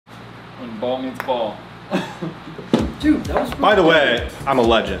When ball meets ball. Dude, that was By the way, I'm a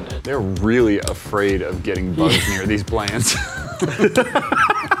legend. They're really afraid of getting bugs near these plants.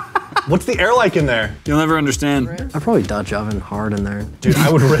 What's the air like in there? You'll never understand. I'd probably Dutch oven hard in there. Dude,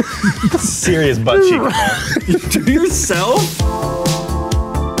 I would rip serious butt cheek in there. To yourself?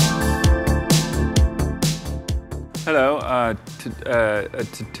 Hello.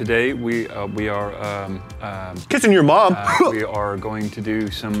 Today we are Kissing your mom. we are going to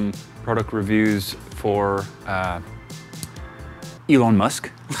do some product reviews for Elon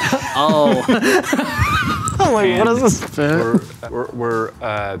Musk. Oh. I'm like, what is this fit?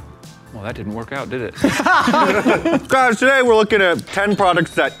 Well, that didn't work out, did it? Guys, today we're looking at 10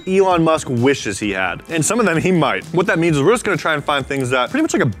 products that Elon Musk wishes he had. And some of them he might. What that means is we're just gonna try and find things that pretty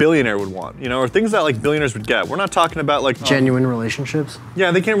much like a billionaire would want, you know, or things that like billionaires would get. We're not talking about like— Genuine relationships?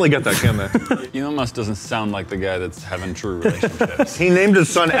 Yeah, they can't really get that, can they? Elon Musk doesn't sound like the guy that's having true relationships. He named his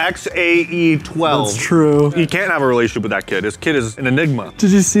son X Æ A-Xii. That's true. He can't have a relationship with that kid. His kid is an enigma.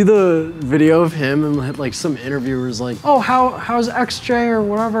 Did you see the video of him and like some interviewers like, oh, how's XJ or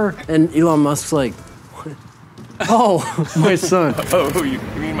whatever? And Elon Musk's like, what? Oh, my son. Oh, you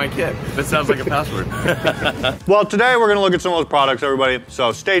mean my kid? That sounds like a password. Well, today we're gonna look at some of those products, everybody.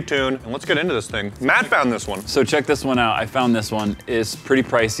 So stay tuned and let's get into this thing. Matt found this one. So check this one out. I found this one. It's pretty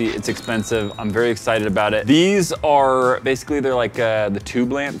pricey. It's expensive. I'm very excited about it. These are basically, they're like the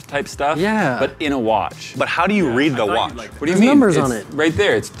tube lamp type stuff. Yeah. But in a watch. But how do you read the watch? What do you There's mean? numbers It's on it. right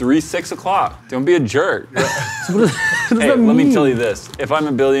there. It's 6 o'clock. Don't be a jerk. What does Hey, that let me mean? tell you this. If I'm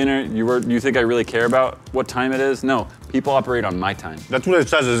a billionaire, you think I really care about what time it is? No. People operate on my time. That's what it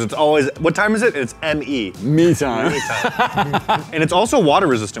says, is it's always— what time is it? It's ME. Me time. And it's also water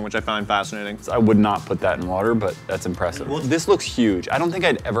resistant, which I find fascinating. I would not put that in water, but that's impressive. Well, this looks huge. I don't think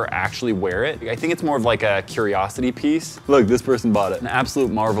I'd ever actually wear it. I think it's more of like a curiosity piece. Look, this person bought it. An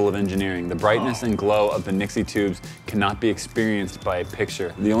absolute marvel of engineering. The brightness and glow of the Nixie tubes cannot be experienced by a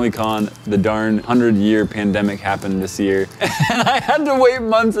picture. The only con, the darn 100-year pandemic happened this year. And I had to wait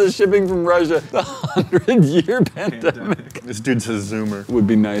months of shipping from Russia. The 100-year pandemic. This dude's a zoomer. It would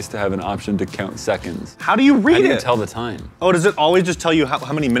be nice to have an option to count seconds. How do you read How do you it? tell the time? Oh, does it always just tell you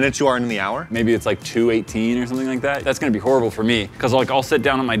how many minutes you are in the hour? Maybe it's like 2:18 or something like that. That's gonna be horrible for me, because like I'll sit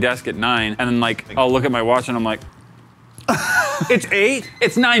down at my desk at 9 and then like I'll look at my watch and I'm like, It's 8?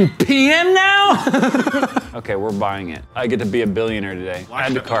 it's 9 p.m. now? Okay, we're buying it. I get to be a billionaire today.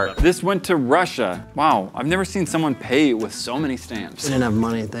 Add to cart. This went to Russia. Wow, I've never seen someone pay with so many stamps. They didn't have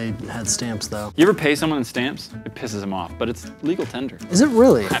money, they had stamps though. You ever pay someone in stamps? It pisses them off, but it's legal tender. Is it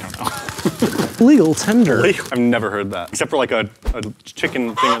really? I don't know. Legal tender. I've never heard that. Except for like a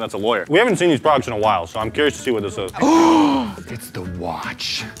chicken thing that's a lawyer. We haven't seen these products in a while, so I'm curious to see what this is. It's the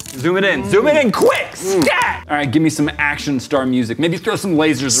watch. Zoom it in quick, stat! All right, give me some action star music. Maybe throw some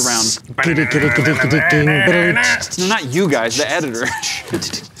lasers around. No, not you guys, the editor.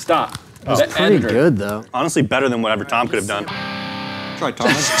 Stop. The Pretty editor. good though. Honestly, better than whatever Tom could have done. Try,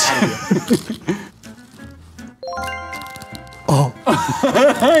 Tom.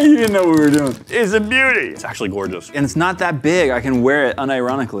 You didn't know what we were doing. It's a beauty. It's actually gorgeous. And it's not that big. I can wear it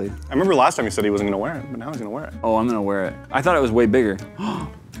unironically. I remember last time he said he wasn't gonna wear it, but now he's gonna wear it. Oh, I'm gonna wear it. I thought it was way bigger.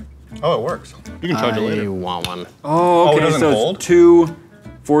 Oh, it works. You can charge it I later. want one. Oh, okay, it doesn't so hold? it's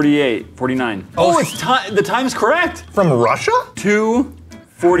 2:48, 49. Oh, it's time. The time's correct. From Russia?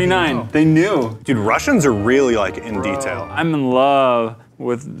 2:49. They knew. Dude, Russians are really like in detail. I'm in love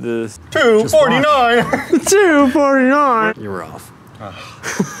with this. 249. 249. You're off.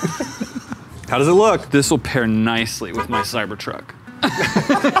 How does it look? This will pair nicely with my Cybertruck.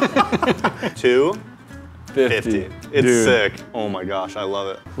 250. It's Dude. sick. Oh my gosh, I love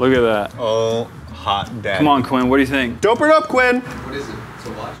it. Look at that. Oh, hot dad. Come on, Quinn. What do you think? Dope it up, Quinn. What is it? It's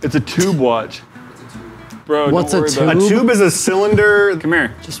a watch? It's a tube watch. What's a tube? Bro, What's don't a worry about A it. tube is a cylinder. Come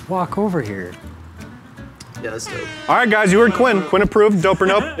here. Just walk over here. Yeah, that's dope. All right, guys, you heard Quinn. Quinn approved. Dope or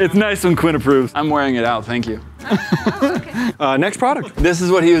nope? It's nice when Quinn approves. I'm wearing it out, thank you. Next product. This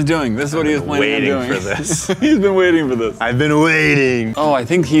is what he was doing. This is what he was planning on doing. Waiting for this. He's been waiting for this. I've been waiting. Oh, I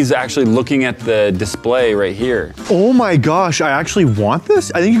think he's actually looking at the display right here. Oh my gosh, I actually want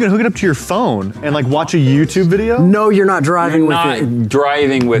this? I think you can hook it up to your phone and like watch a YouTube video. No, you're not driving You're with not it.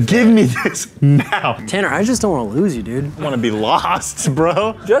 driving with Give me this now. Tanner, I just don't want to lose you, dude. I want to be lost,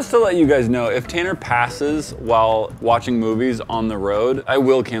 bro. Just to let you guys know, if Tanner passes while watching movies on the road, I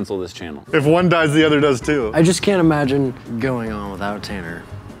will cancel this channel. If one dies, the other does too. I just can't imagine going on without Tanner,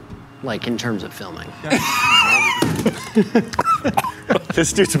 like in terms of filming.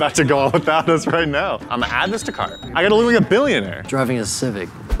 This dude's about to go on without us right now. I'm gonna add this to cart. I gotta look like a billionaire. Driving a Civic.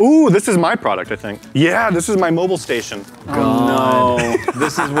 Ooh, this is my product, I think. Yeah, this is my mobile station. Oh no.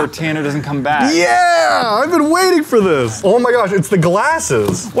 This is where Tanner doesn't come back. Yeah, I've been waiting for this. Oh my gosh, it's the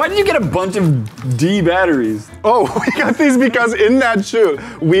glasses. Why did you get a bunch of D batteries? Oh, we got these because in that shoot,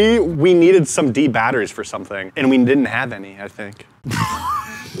 we needed some D batteries for something, and we didn't have any, I think.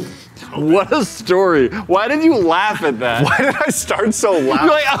 What a story. Why did you laugh at that? Why did I start so loud?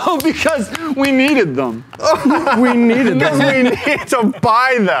 You're like, oh, because we needed them. We needed them. We need to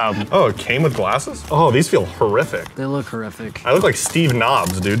buy them. Oh, it came with glasses? Oh, these feel horrific. They look horrific. I look like Steve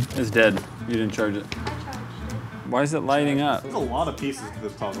Knobs, dude. It's dead. You didn't charge it. Why is it lighting up? There's a lot of pieces to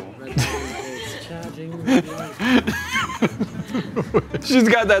this puzzle. She's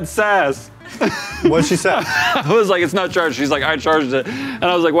got that sass. What'd she say? I was like, it's not charged. She's like, I charged it. And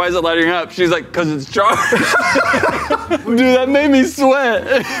I was like, why is it lighting up? She's like, because it's charged. Dude, that made me sweat.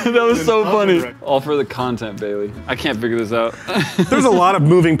 That was so funny. All for the content, Bailey. I can't figure this out. There's a lot of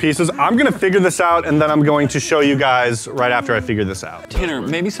moving pieces. I'm gonna figure this out, and then I'm going to show you guys right after I figure this out. Tanner,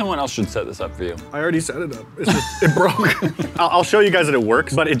 maybe someone else should set this up for you. I already set it up. It's just, it broke. I'll show you guys that it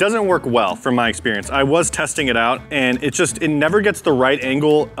works, but it doesn't work well from my experience. I was testing it out, and it never gets the right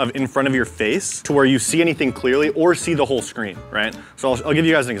angle of in front of your face to where you see anything clearly or see the whole screen, right? So I'll give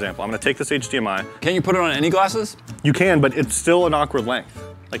you guys an example. I'm gonna take this HDMI. Can't you put it on any glasses? You can, but it's still an awkward length.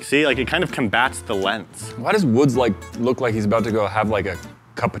 Like, see, like it kind of combats the lens. Why does Woods look like he's about to go have like a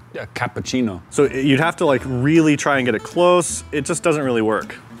cappuccino? So you'd have to like really try and get it close. It just doesn't really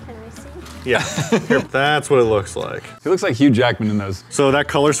work. Can we see? Yeah, here, that's what it looks like. He looks like Hugh Jackman in those. So that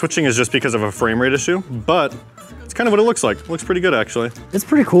color switching is just because of a frame rate issue, but it's kind of what it looks like. It looks pretty good, actually. It's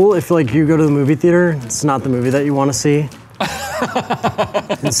pretty cool if like you go to the movie theater, it's not the movie that you want to see.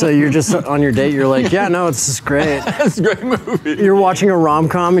 And so you're just on your date, you're like, yeah, no, it's just great. It's a great movie. You're watching a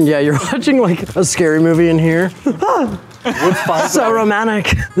rom-com and yeah, you're watching like a scary movie in here. So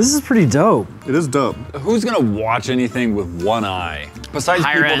romantic. This is pretty dope. It is dope. Who's gonna watch anything with one eye? Besides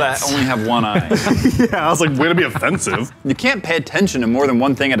people that only have one eye. Yeah, I was like, way to be offensive. You can't pay attention to more than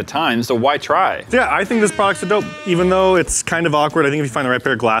one thing at a time, so why try? Yeah, I think this product's a dope. Even though it's kind of awkward, I think if you find the right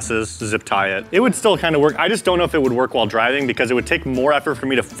pair of glasses, zip tie it, it would still kind of work. I just don't know if it would work while driving because it would take more effort for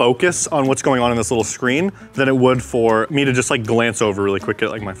me to focus on what's going on in this little screen than it would for me to just like glance over really quick at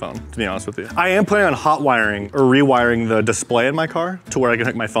like my phone, to be honest with you. I am planning on hot wiring or rewiring the display in my car to where I can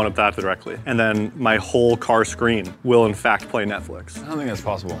hook my phone up that directly. And then my whole car screen will in fact play Netflix. I don't think that's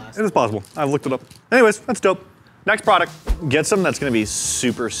possible. It is possible. I've looked it up. Anyways, that's dope. Next product. Get something that's gonna be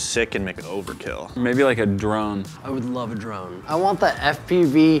super sick and make it overkill. Maybe like a drone. I would love a drone. I want the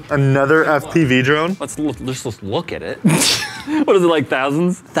FPV. Another FPV drone? Let's look at it. What is it, like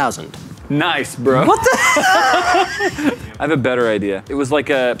thousands? 1,000. Nice, bro. What the? I have a better idea. It was like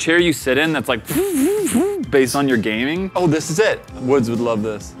a chair you sit in that's like based on your gaming. Oh, this is it. Woods would love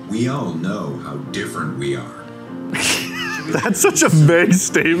this. We all know how different we are. That's such a vague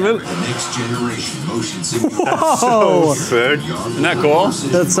statement. The next generation motion simulator. So sick. Isn't that cool?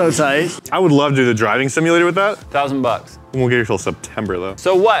 That's so tight. I would love to do the driving simulator with that. $1,000. We'll get it till September though.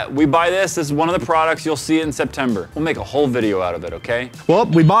 So what? We buy this. This is one of the products. You'll see it in September. We'll make a whole video out of it, okay? Well,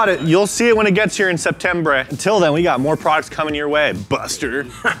 we bought it. You'll see it when it gets here in September. Until then, we got more products coming your way, Buster.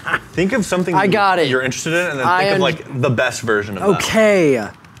 Think of something I got it. you're interested in and then think of like the best version of that. Okay.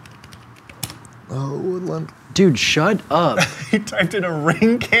 Oh, Woodland. Dude, shut up. He typed in a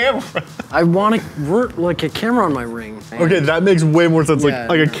Ring camera. I want like a camera on my ring. Okay, that makes way more sense. Yeah,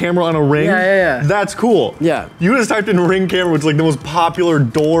 like a camera on a ring. Yeah. That's cool. Yeah. You just typed in Ring camera, which is like the most popular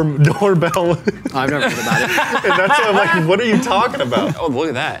doorbell. I've never heard about it. And that's I'm like, what are you talking about? Oh, look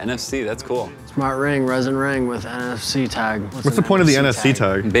at that. NFC. That's cool. Smart ring, resin ring with NFC tag. What's the point of the NFC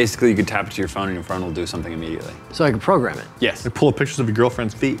tag? Basically, you could tap it to your phone and your phone will do something immediately. So I could program it. Yes. Pull up pictures of your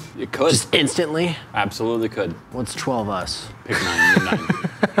girlfriend's feet. You could. Just instantly. Absolutely could. What's 12 us? Pick 9. You're 9.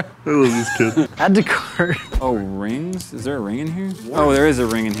 I love this kid. Add to cart. Oh, rings? Is there a ring in here? Oh, there is a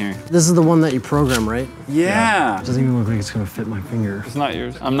ring in here. This is the one that you program, right? Yeah. Doesn't even look like it's gonna fit my finger. It's not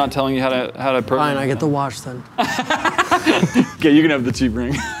yours. I'm not telling you how to program. Fine, I get the watch then. Okay, you can have the cheap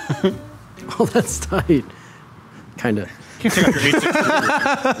ring. Oh, that's tight. Kinda. Can't take off your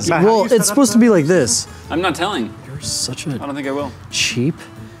 860. Well, it's supposed to be like this. I'm not telling. You're such I a don't think I will. cheap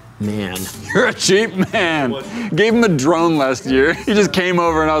man. You're a cheap man. Gave him a drone last year. He just came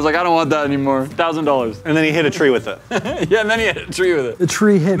over and I was like, I don't want that anymore. $1,000. And then he hit a tree with it. Yeah, and then he hit a tree with it. The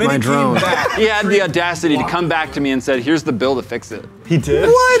tree hit my drone. He had the audacity to come back to me and said, here's the bill to fix it. He did?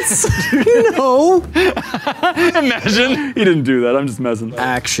 What? You know? Imagine. He didn't do that. I'm just messing.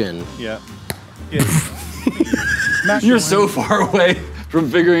 Action. Yeah. You're so far away. from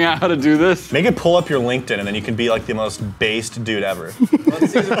figuring out how to do this. Make it pull up your LinkedIn and then you can be like the most based dude ever.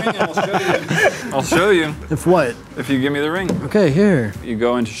 Let's see the ring and we'll show you. I'll show you. If what? If you give me the ring. Okay, here. You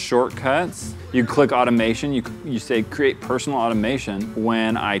go into shortcuts, you click automation, you say create personal automation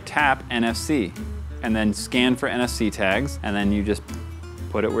when I tap NFC, and then scan for NFC tags, and then you just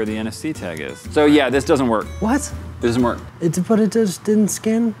put it where the NFC tag is. So yeah, this doesn't work. What? It doesn't work. But it just didn't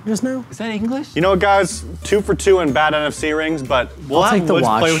scan just now? Is that English? You know what, guys? 2 for 2 in bad NFC rings, but we'll I'll take the let's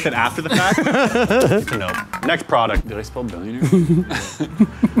watch. play with it after the fact. No. Next product. Did I spell billionaire?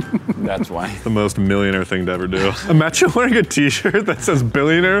 That's why. The most millionaire thing to ever do. Imagine wearing a t-shirt that says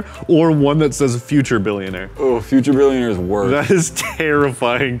billionaire or one that says future billionaire. Oh, future billionaire is worse. That is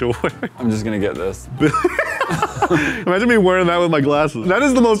terrifying to wear. I'm just gonna get this. Imagine me wearing that with my glasses. That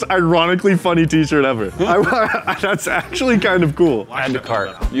is the most ironically funny t-shirt ever. That's actually kind of cool. Add to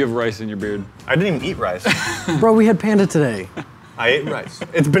cart. You have rice in your beard. I didn't even eat rice. Bro, we had panda today. I ate rice.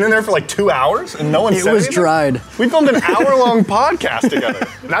 It's been in there for like 2 hours and no one said It was anything? dried. We filmed an hour-long podcast together.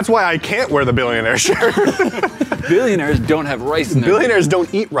 That's why I can't wear the billionaire shirt. Billionaires don't have rice in there. Billionaires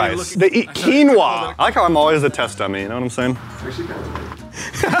don't eat rice. They eat quinoa. I like how I'm always a test dummy, you know what I'm saying? See,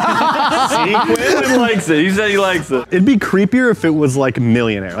 Quinn? He likes it. He said he likes it. It'd be creepier if it was like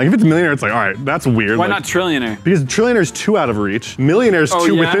millionaire. Like if it's millionaire, it's like, all right, that's weird. Why like, not trillionaire? Because trillionaire's 2 out of reach. Millionaire's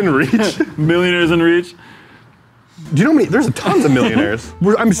 2 within reach. Millionaires in reach. Do you know how many? There's tons of millionaires.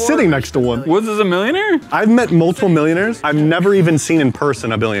 I'm sitting next to one. Was this a millionaire? I've met multiple millionaires. I've never even seen in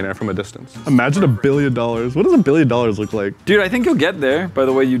person a billionaire from a distance. Imagine $1 billion. What does $1 billion look like? Dude, I think you'll get there by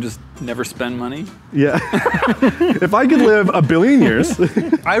the way you just never spend money. Yeah. If I could live 1 billion years,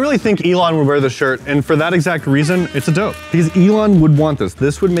 I really think Elon would wear the shirt, and for that exact reason, it's a dope. Because Elon would want this.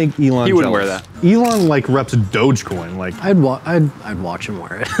 This would make Elon He wouldn't jealous. wear that. Elon like reps Dogecoin. Like I'd watch him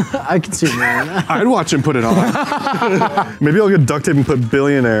wear it. I could see him wearing that. I'd watch him put it on. Maybe I'll get duct tape and put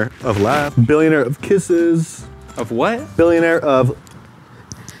billionaire of laugh, billionaire of kisses, Of what? billionaire of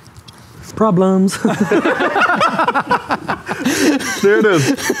Problems. There it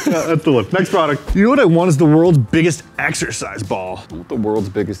is. That's the look. Next product. You know what I want is the world's biggest exercise ball. I want the world's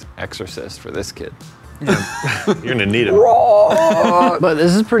biggest exorcist for this kid. You're gonna need it. But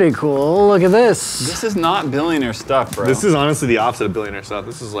this is pretty cool. Look at this. This is not billionaire stuff, bro. This is honestly the opposite of billionaire stuff.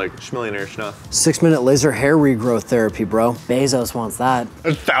 This is like schmillionaire stuff. 6-minute laser hair regrowth therapy, bro. Bezos wants that.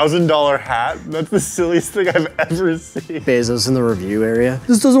 $1,000 hat? That's the silliest thing I've ever seen. Bezos in the review area.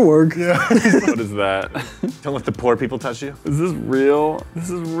 This doesn't work. What is that? Don't let the poor people touch you. Is this real? This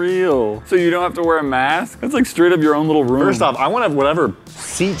is real. So you don't have to wear a mask? That's like straight up your own little room. First off, I want to have whatever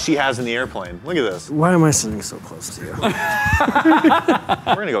seat she has in the airplane. Look at this. Why am I sitting so close to you?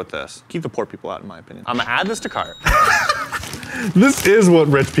 We're gonna go with this. Keep the poor people out, in my opinion. I'm gonna add this to cart. This is what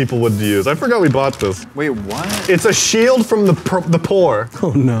rich people would use. I forgot we bought this. Wait, what? It's a shield from the poor.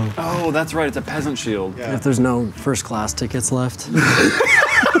 Oh no. Oh, that's right. It's a peasant shield. If there's no first class tickets left.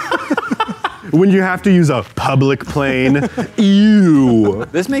 When you have to use a public plane. Ew.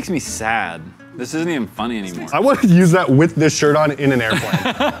 This makes me sad. This isn't even funny anymore. I want to use that with this shirt on in an airplane.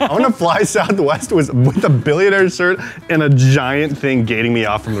 I want to fly Southwest with a billionaire shirt and a giant thing gating me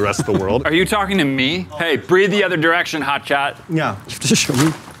off from the rest of the world. Are you talking to me? Hey, breathe the other direction, hotshot. Yeah. You have to show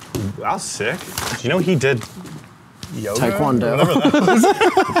me. Wow, sick. You know he did yoga?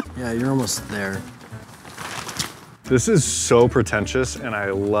 Taekwondo. Yeah, you're almost there. This is so pretentious and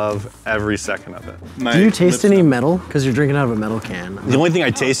I love every second of it. Do you taste any metal? Because you're drinking out of a metal can. The only thing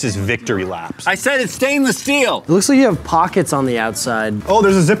I taste is victory laps. I said it's stainless steel. It looks like you have pockets on the outside. Oh,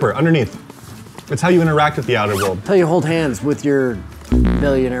 there's a zipper underneath. It's how you interact with the outer world. How you hold hands with your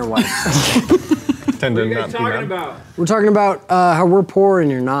billionaire wife. Tend to not be mad. We're talking about how we're poor and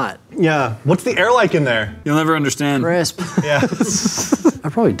you're not. Yeah. What's the air like in there? You'll never understand. Crisp. Yeah.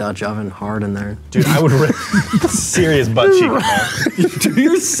 I'd probably Dutch oven hard in there. Dude, I would rip serious butt cheek in there. To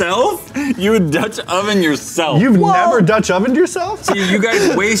yourself? You would Dutch oven yourself. You've never Dutch ovened yourself? You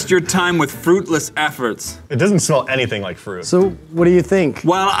guys waste your time with fruitless efforts. It doesn't smell anything like fruit. So what do you think?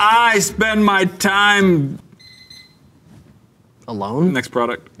 While I spend my time... Alone? Next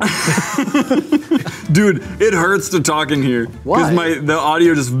product. Dude, it hurts to talk in here. Why? Because the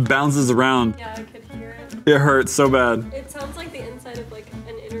audio just bounces around. Yeah, I could hear it. It hurts so bad. It sounds like the inside of like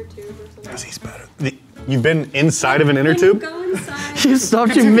an inner tube or something. He's better. You've been inside of an inner When you tube? go inside, You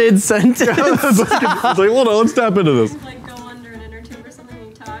stopped you mid-sentence. It's like, hold on, let's tap into this. like go under an inner tube or something and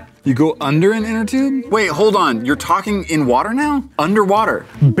you talk. You go under an inner tube? Wait, hold on. You're talking in water now? Underwater.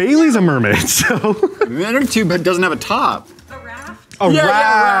 Bailey's a mermaid, so. The inner tube doesn't have a top. A raft? A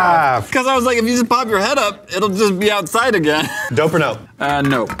raft. Because I was like, if you just pop your head up, it'll just be outside again. Dope or no?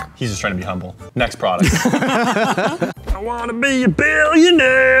 No. He's just trying to be humble. Next product. I wanna be a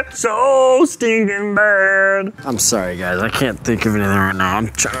billionaire, so stinking bad. I'm sorry, guys. I can't think of anything right now.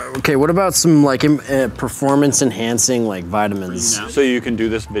 Okay, what about some like performance enhancing like vitamins? So you can do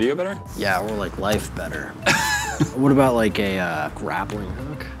this video better? Yeah, or like life better. What about like a grappling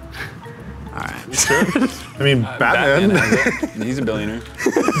hook? All right. Sure. I mean, Batman. has it. He's a billionaire.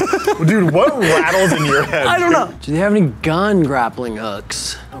 Dude, what rattles in your head? I don't know. Do they have any gun grappling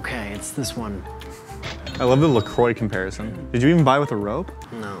hooks? Okay, it's this one. I love the LaCroix comparison. Did you even buy with a rope?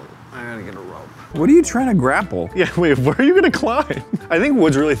 No, I gotta get a rope. What are you trying to grapple? Yeah, wait, where are you gonna climb? I think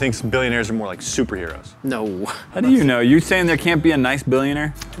Woods really thinks billionaires are more like superheroes. No. How do you know? You saying there can't be a nice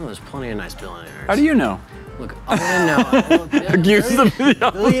billionaire? Oh, there's plenty of nice billionaires. How do you know? Look, all I know. Accuse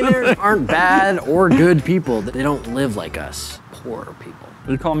the Billionaires aren't bad or good people. They don't live like us, poor people.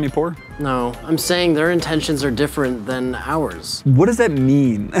 Are you calling me poor? No, I'm saying their intentions are different than ours. What does that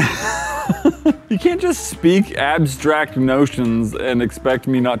mean? You can't just speak abstract notions and expect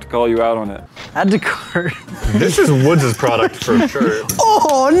me not to call you out on it. Add to cart. This is Woods' product for sure.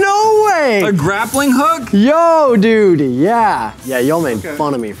 Oh, no way! A grappling hook? Yo, dude, yeah. Yeah, y'all made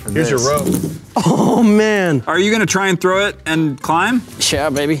fun of me for Here's this. your rope. Oh, man. Are you gonna try and throw it and climb? Yeah,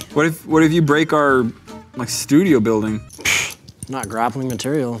 baby. What if you break our like studio building? Not grappling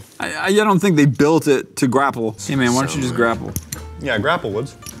material. I don't think they built it to grapple. Hey man, why don't you just grapple? Yeah, grapple,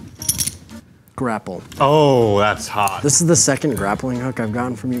 Woods. Grapple. Oh, that's hot. This is the second grappling hook I've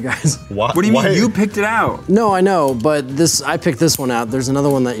gotten from you guys. What? What do you mean? Why- You picked it out. No, I know, but I picked this one out. There's another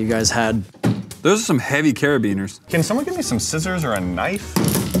one that you guys had. Those are some heavy carabiners. Can someone give me some scissors or a knife?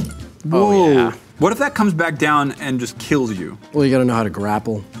 Oh, yeah. What if that comes back down and just kills you? Well, you gotta know how to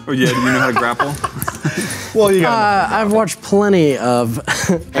grapple. Oh yeah, do you know how to grapple? Well, you got I've watched plenty of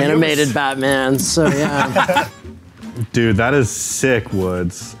animated Batman, so yeah. Dude, that is sick,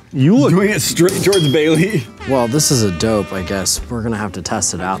 Woods. You look. Doing it straight towards Bailey. Well, this is a dope, I guess. We're gonna have to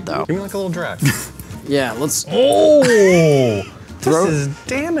test it out, though. Give me like a little drag. Yeah, let's Oh! Throw- This is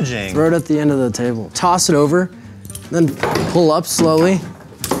damaging. throw it at the end of the table. Toss it over, then pull up slowly.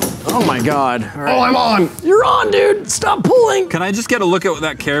 Oh my God. All right. Oh, I'm on! You're on, dude. Stop pulling. Can I just get a look at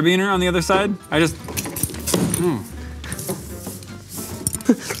that carabiner on the other side? I just.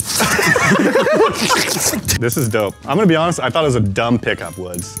 This is dope. I'm gonna be honest, I thought it was a dumb pickup,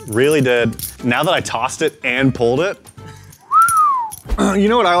 Woods. Really did. Now that I tossed it and pulled it, you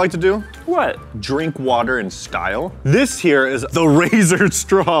know what I like to do? What? Drink water in style. This here is the razor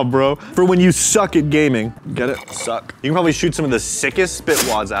straw, bro, for when you suck at gaming. Get it? Suck. You can probably shoot some of the sickest spit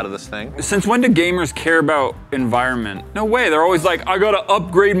wads out of this thing. Since when do gamers care about environment? No way, they're always like, I gotta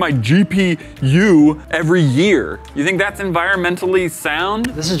upgrade my GPU every year. You think that's environmentally sound?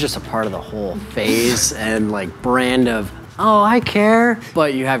 This is just a part of the whole phase and like brand of, oh, I care,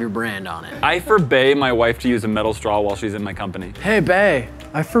 but you have your brand on it. I forbade my wife to use a metal straw while she's in my company. Hey, bae,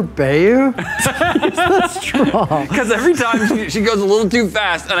 I forbade you? Use that straw. Because every time she goes a little too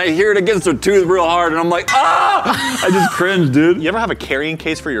fast and I hear it against her tooth real hard and I'm like, ah! I just cringe, dude. You ever have a carrying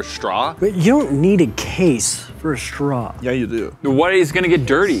case for your straw? But you don't need a case for a straw. Yeah, you do. What is gonna get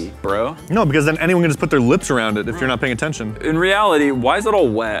dirty, bro? No, because then anyone can just put their lips around it if you're not paying attention. In reality, why is it all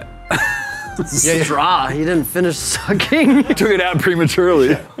wet? Straw, he didn't finish sucking. Took it out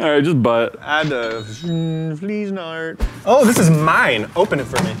prematurely. All right, just buy it. Add a please nart. Oh, this is mine. Open it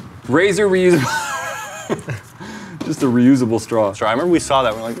for me. Razor reusable. Just a reusable straw. I remember we saw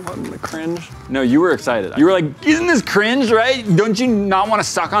that. We're like, what, cringe? No, you were excited. You were like, isn't this cringe, right? Don't you not want to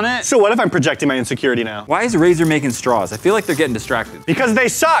suck on it? So what if I'm projecting my insecurity now? Why is Razor making straws? I feel like they're getting distracted. Because they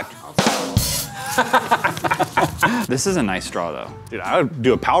suck. This is a nice straw, though. Dude, I would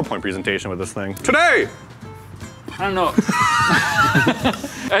do a PowerPoint presentation with this thing. Today! I don't know.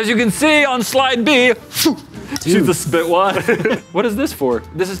 As you can see on slide B, shoot the spit wad. What is this for?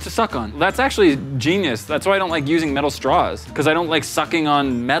 This is to suck on. That's actually genius. That's why I don't like using metal straws, because I don't like sucking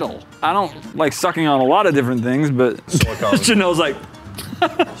on metal. I don't like sucking on a lot of different things, but Chanel's like,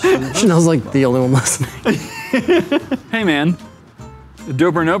 Chanel's like the only one listening. hey man, the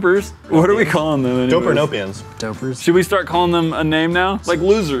Doper Nopers. What are we calling them anyways? Doper Nopians. Dopers. Should we start calling them a name now? Like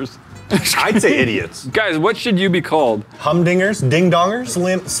losers. I'd say idiots. Guys, what should you be called? Humdingers, ding-dongers,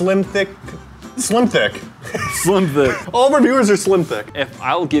 slim thick Slim thick. Slim thick. All of our viewers are slim thick. If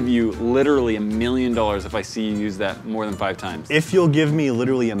I'll give you literally $1 million if I see you use that more than 5 times. If you'll give me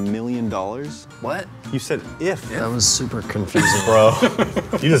literally $1 million. What? You said if. That was super confusing. Bro,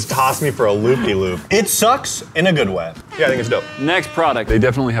 you just tossed me for a loop-de-loop. It sucks in a good way. Yeah, I think it's dope. Next product. They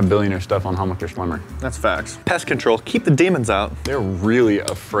definitely have Billionaire stuff on How Much You're Slimmer. That's facts. Pest control, keep the demons out. They're really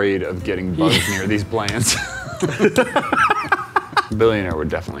afraid of getting bugs near these plants. Billionaire would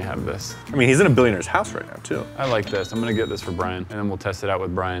definitely have this. I mean, he's in a billionaire's house right now, too. I like this. I'm gonna get this for Brian, and then we'll test it out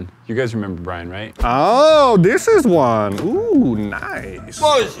with Brian. You guys remember Brian, right? Oh, this is one. Ooh, nice.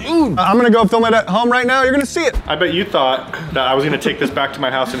 I'm gonna go film it at home right now. You're gonna see it. I bet you thought that I was gonna take this back to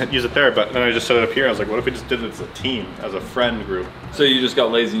my house and use it there, but then I just set it up here. I was like, what if we just did it as a team, as a friend group? So you just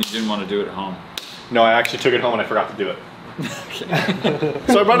got lazy and you didn't want to do it at home? No, I actually took it home and I forgot to do it.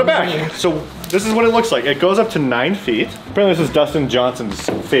 So I brought it back. So this is what it looks like. It goes up to 9 feet. Apparently this is Dustin Johnson's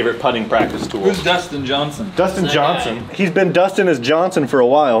favorite putting practice tool. Who's Dustin Johnson? Dustin Johnson. He's been Dustin as Johnson for a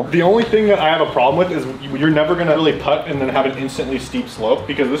while. The only thing that I have a problem with is you're never gonna really putt and then have an instantly steep slope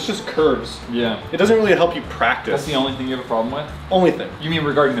because this just curves. Yeah. It doesn't really help you practice. That's the only thing you have a problem with? Only thing. You mean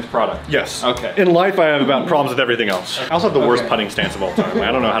regarding this product? Yes. Okay. In life, I have about problems with everything else. I also have the worst putting stance of all time.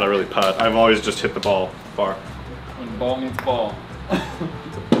 I don't know how to really putt. I've always just hit the ball far. When ball meets ball.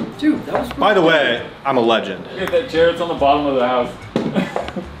 Dude, that was really By the way, I'm a legend. Look at that chair, it's on the bottom of the house.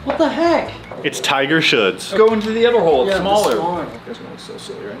 What the heck? It's Tiger Shoulds. Go into the other hole, it's Yeah, smaller. You guys are gonna look so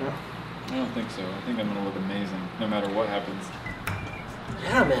silly right now. I don't think so. I think I'm gonna look amazing, no matter what happens.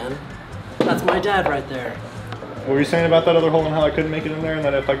 Yeah, man. That's my dad right there. What were you saying about that other hole and how I couldn't make it in there and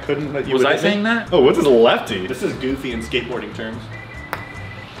that if I couldn't, that you Was would I hit me? saying that? Oh, what's his lefty? This is goofy in skateboarding terms.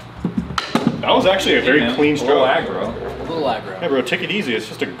 That was actually a very man, clean a little stroke. aggro. A little aggro. Yeah, bro, take it easy. It's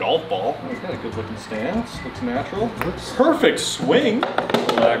just a golf ball. Oh, he's got a good looking stance. Looks natural. Perfect swing. A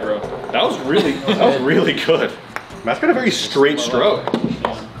little aggro. That was really good. Matt's got a very straight stroke.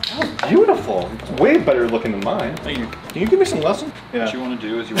 That was beautiful. It's way better looking than mine. Thank you. Can you give me some lesson? Yeah. What you want to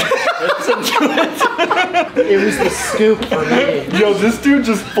do is you want to It was the scoop for me. Yo, this dude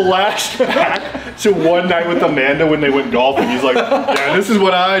just flashed back to one night with Amanda when they went golfing. He's like, yeah, this is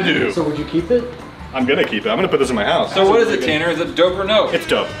what I do. So would you keep it? I'm gonna keep it. I'm gonna put this in my house. So what is it, Tanner? Is it dope or no? It's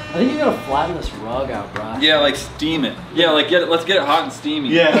dope. I think you gotta flatten this rug out, bro. Yeah, like steam it. Yeah, like let's get it hot and steamy.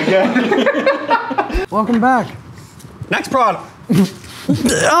 Yeah, again. Welcome back. Next product.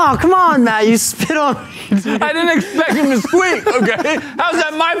 Oh, come on, Matt. You spit on me. I didn't expect him to squeak, okay? How's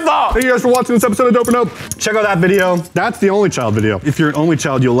that my fault? Thank you guys for watching this episode of Dope or Nope. Check out that video. That's the only child video. If you're an only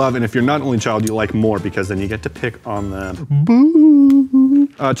child, you'll love, and if you're not an only child, you'll like more because then you get to pick on them. Boo.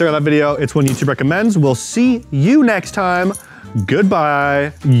 Check out that video. It's one YouTube recommends. We'll see you next time.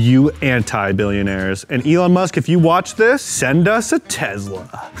 Goodbye, you anti-billionaires. And Elon Musk, if you watch this, send us a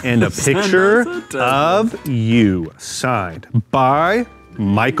Tesla and a picture of you signed by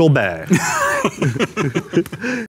Michael Bay.